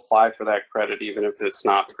apply for that credit even if it's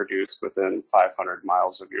not produced within 500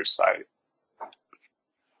 miles of your site.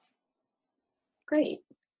 Great.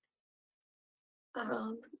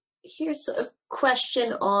 Here's a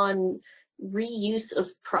question on reuse of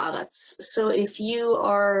products. So if you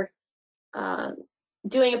are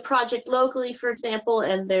doing a project locally, for example,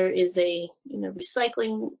 and there is a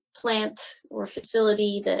recycling plant or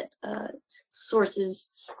facility that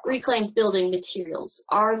sources reclaimed building materials,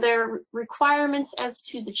 are there requirements as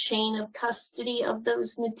to the chain of custody of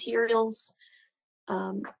those materials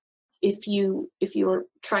if you're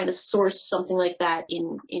trying to source something like that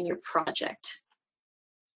in your project?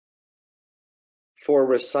 For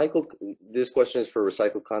recycled, this question is for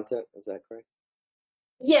recycled content, is that correct?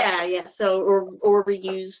 Yeah. So or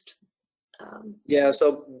reused. Yeah.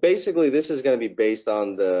 So basically, this is going to be based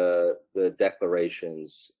on the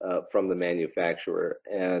declarations from the manufacturer,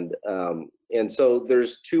 and so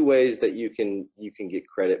there's two ways that you can get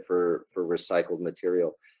credit for recycled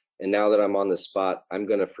material. And now that I'm on the spot, I'm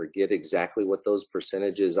going to forget exactly what those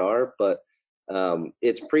percentages are, but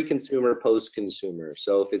it's pre-consumer, post-consumer.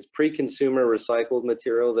 So if it's pre-consumer recycled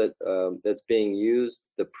material that's being used,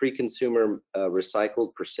 the pre-consumer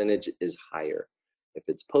recycled percentage is higher. If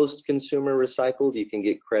it's post-consumer recycled, you can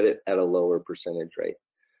get credit at a lower percentage rate.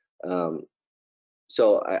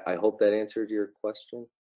 So I hope that answered your question.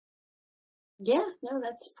 Yeah, no,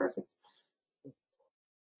 that's perfect.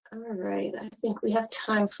 All right, I think we have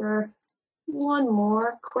time for one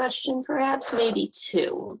more question, perhaps, maybe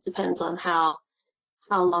two. It depends on how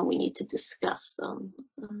long we need to discuss them.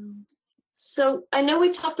 So I know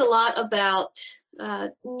we've talked a lot about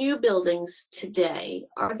new buildings today.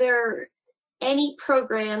 Are there any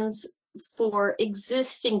programs for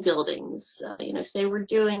existing buildings? Say we're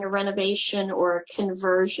doing a renovation or a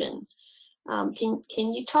conversion. Can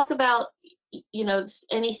you talk about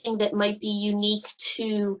anything that might be unique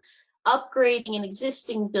to upgrading an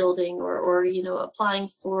existing building, or applying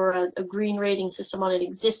for a green rating system on an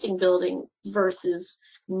existing building versus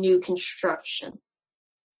new construction?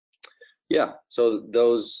 Yeah, so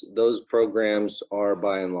those programs are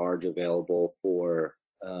by and large available for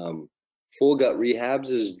full gut rehabs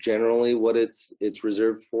is generally what it's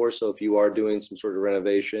reserved for. So if you are doing some sort of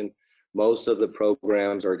renovation, most of the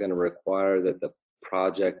programs are going to require that the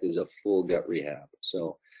project is a full gut rehab.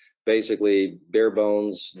 So basically bare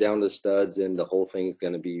bones down to studs, and the whole thing's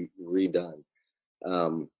going to be redone.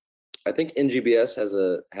 I think NGBS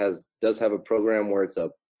does have a program where it's a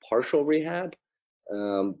partial rehab,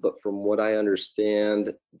 but from what I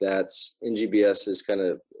understand, that's NGBS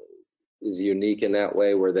is unique in that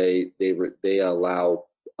way, where they allow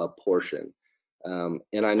a portion.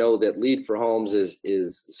 And I know that LEED for Homes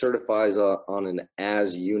certifies on an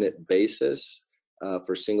as unit basis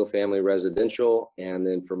for single family residential, and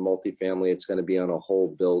then for multifamily it's going to be on a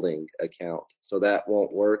whole building account. So that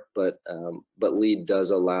won't work, but LEED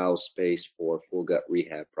does allow space for full gut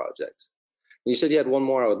rehab projects. You said you had one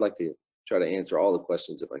more. I would like to try to answer all the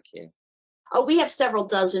questions if I can. Oh, we have several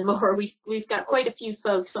dozen more. We've got quite a few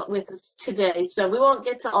folks with us today, so we won't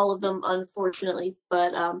get to all of them, unfortunately.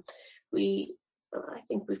 But I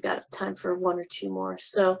think we've got time for one or two more.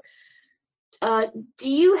 So, do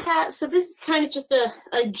you have? So this is kind of just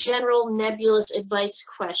a general nebulous advice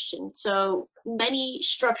question. So many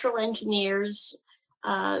structural engineers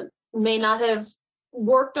may not have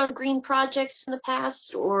worked on green projects in the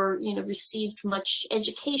past, or received much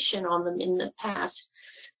education on them in the past.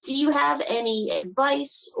 Do you have any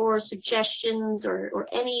advice or suggestions or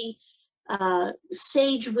any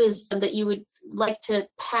sage wisdom that you would like to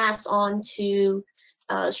pass on to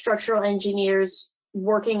structural engineers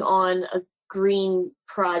working on a green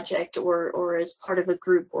project, or as part of a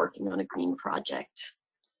group working on a green project?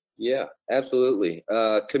 Yeah, absolutely.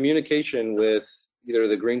 Communication with either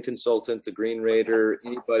the green consultant, the green rater,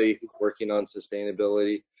 anybody who's working on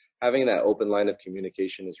sustainability, having that open line of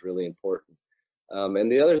communication is really important.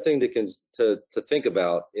 And the other thing to think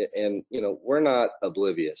about, and we're not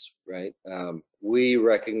oblivious, right? We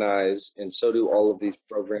recognize, and so do all of these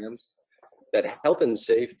programs, that health and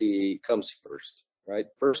safety comes first, right?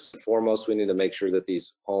 First and foremost, we need to make sure that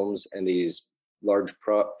these homes and these large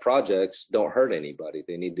projects don't hurt anybody.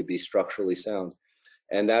 They need to be structurally sound,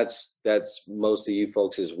 and that's most of you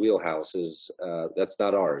folks' wheelhouse. That's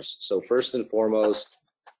not ours. So first and foremost,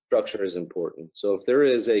 structure is important. So if there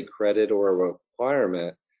is a credit or a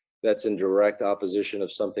requirement that's in direct opposition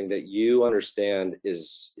of something that you understand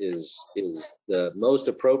is the most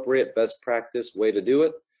appropriate best practice way to do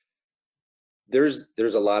it, there's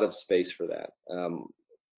a lot of space for that.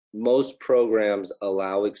 Most programs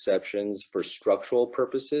allow exceptions for structural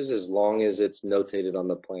purposes as long as it's notated on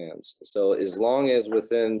the plans. So as long as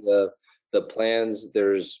within the plans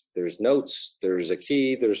there's notes, there's a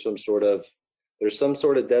key, there's some sort of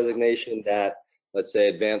designation that, let's say,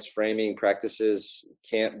 advanced framing practices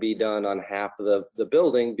can't be done on half of the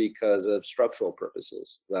building because of structural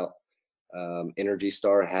purposes. Well, Energy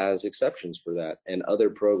Star has exceptions for that, and other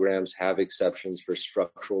programs have exceptions for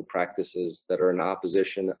structural practices that are in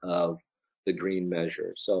opposition of the green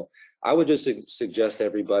measure. So I would just suggest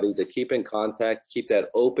everybody to keep in contact, keep that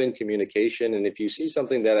open communication, and if you see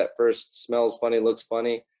something that at first smells funny, looks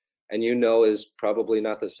funny, and is probably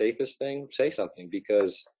not the safest thing, say something,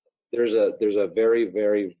 because there's a very,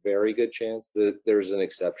 very, very good chance that there's an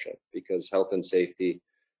exception, because health and safety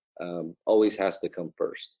always has to come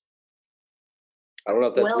first. I don't know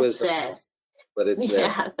if that's well wisdom, said. but it's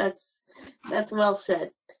yeah, that's well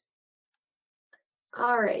said.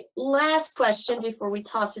 All right, last question before we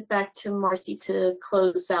toss it back to Marcy to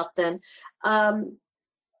close us out. Then,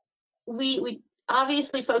 we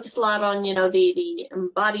obviously focus a lot on the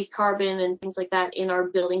embodied carbon and things like that in our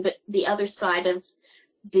building, but the other side of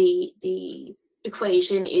the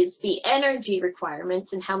equation is the energy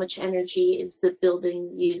requirements and how much energy is the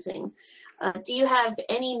building using. Do you have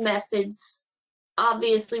any methods,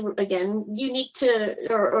 obviously again unique to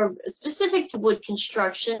or specific to wood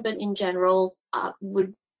construction, but in general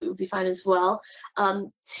would be fine as well,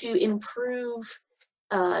 to improve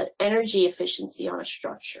energy efficiency on a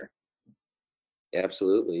structure?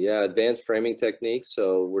 Absolutely, yeah. Advanced framing techniques.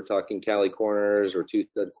 So we're talking Cali corners or two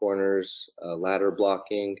stud corners, ladder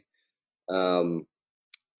blocking, going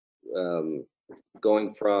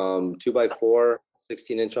from 2x4,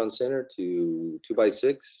 16-inch on center to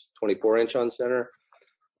 2x6, 24-inch on center.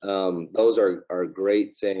 Those are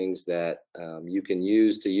great things that you can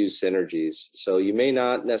use synergies. So you may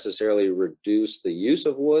not necessarily reduce the use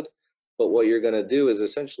of wood, but what you're going to do is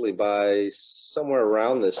essentially buy somewhere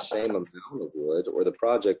around the same amount of wood, or the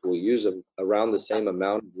project will use around the same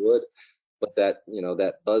amount of wood, but that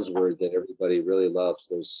that buzzword that everybody really loves,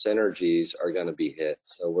 those synergies are going to be hit.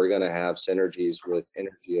 So we're going to have synergies with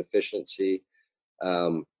energy efficiency.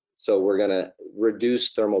 So we're going to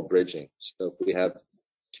reduce thermal bridging. So if we have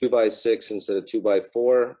 2x6 instead of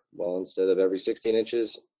 2x4, well, instead of every 16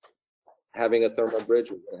 inches having a thermal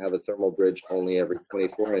bridge, we're going to have a thermal bridge only every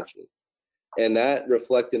 24 inches. And that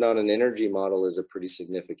reflected on an energy model is a pretty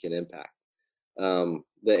significant impact. The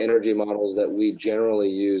energy models that we generally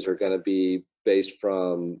use are going to be based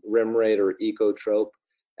from rim rate or ecotrope,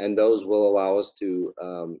 and those will allow us to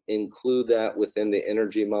include that within the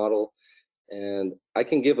energy model. And I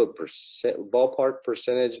can give a ballpark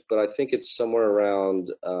percentage, but I think it's somewhere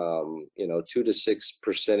around 2 to 6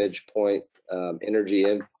 percentage point energy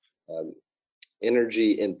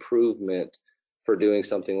improvement for doing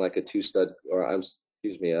something like a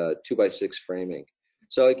 2x6 framing.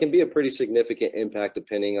 So it can be a pretty significant impact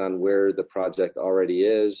depending on where the project already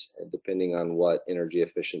is and depending on what energy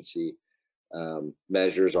efficiency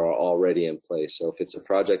measures are already in place. So if it's a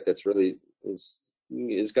project that's really, it's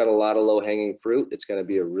got a lot of low-hanging fruit, it's going to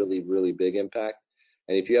be a really, really big impact.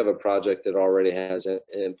 And if you have a project that already has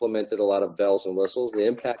implemented a lot of bells and whistles, the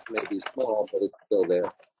impact may be small, but it's still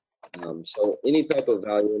there. So any type of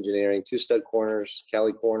value engineering, 2-stud corners,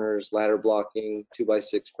 Cali corners, ladder blocking,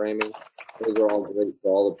 2x6 framing, those are all great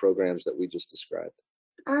for all the programs that we just described.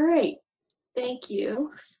 All right, thank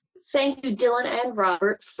you. Thank you, Dylan and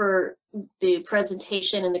Robert, for the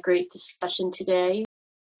presentation and the great discussion today.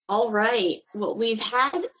 All right, well, we've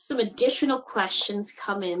had some additional questions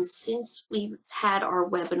come in since we've had our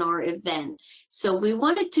webinar event. So we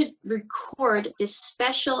wanted to record this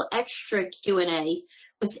special extra Q&A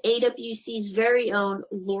with AWC's very own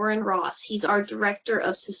Lauren Ross. He's our Director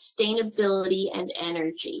of Sustainability and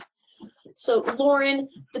Energy. So Lauren,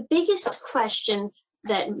 the biggest question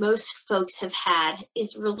that most folks have had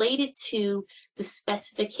is related to the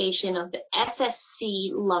specification of the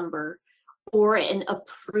FSC lumber or an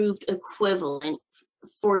approved equivalent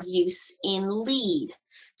for use in LEED.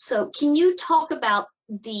 So can you talk about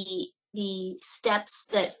the steps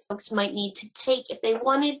that folks might need to take if they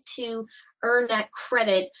wanted to earn that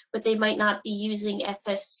credit, but they might not be using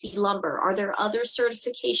FSC lumber? Are there other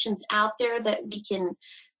certifications out there that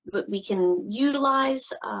we can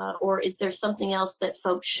utilize, or is there something else that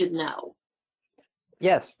folks should know?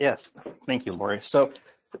 Yes. Thank you, Lori. So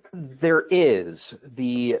there is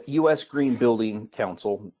the U.S. Green Building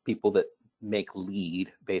Council, people that make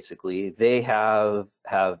LEED, basically, they have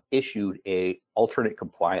issued a alternate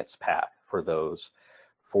compliance path for those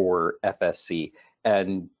for FSC.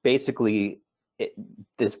 And basically,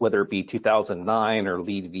 whether it be 2009 or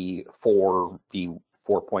LEED V4,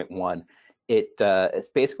 V4.1, it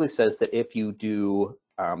basically says that if you do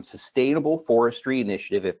sustainable forestry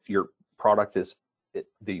initiative, if your product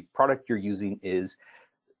the product you're using is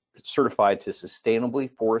certified to Sustainably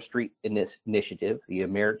Forestry Initiative, the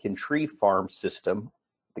American Tree Farm System,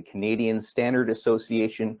 the Canadian Standard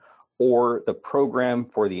Association, or the Program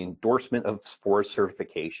for the Endorsement of Forest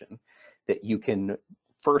Certification, that you can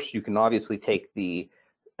obviously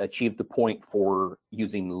achieve the point for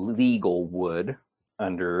using legal wood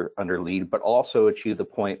under LEED, but also achieve the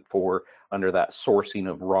point for under that sourcing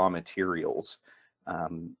of raw materials.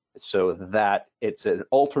 So that it's an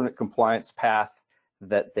alternate compliance path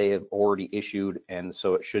that they have already issued, and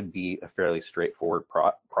so it should be a fairly straightforward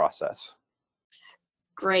process.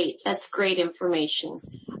 Great, that's great information.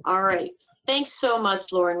 All right, thanks so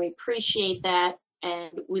much, Lauren. We appreciate that, and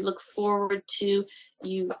we look forward to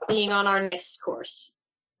you being on our next course.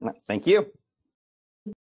 Thank you.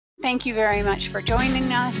 Thank you very much for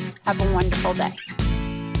joining us. Have a wonderful day.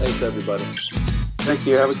 Thanks, everybody. Thank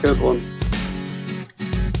you. Have a good one.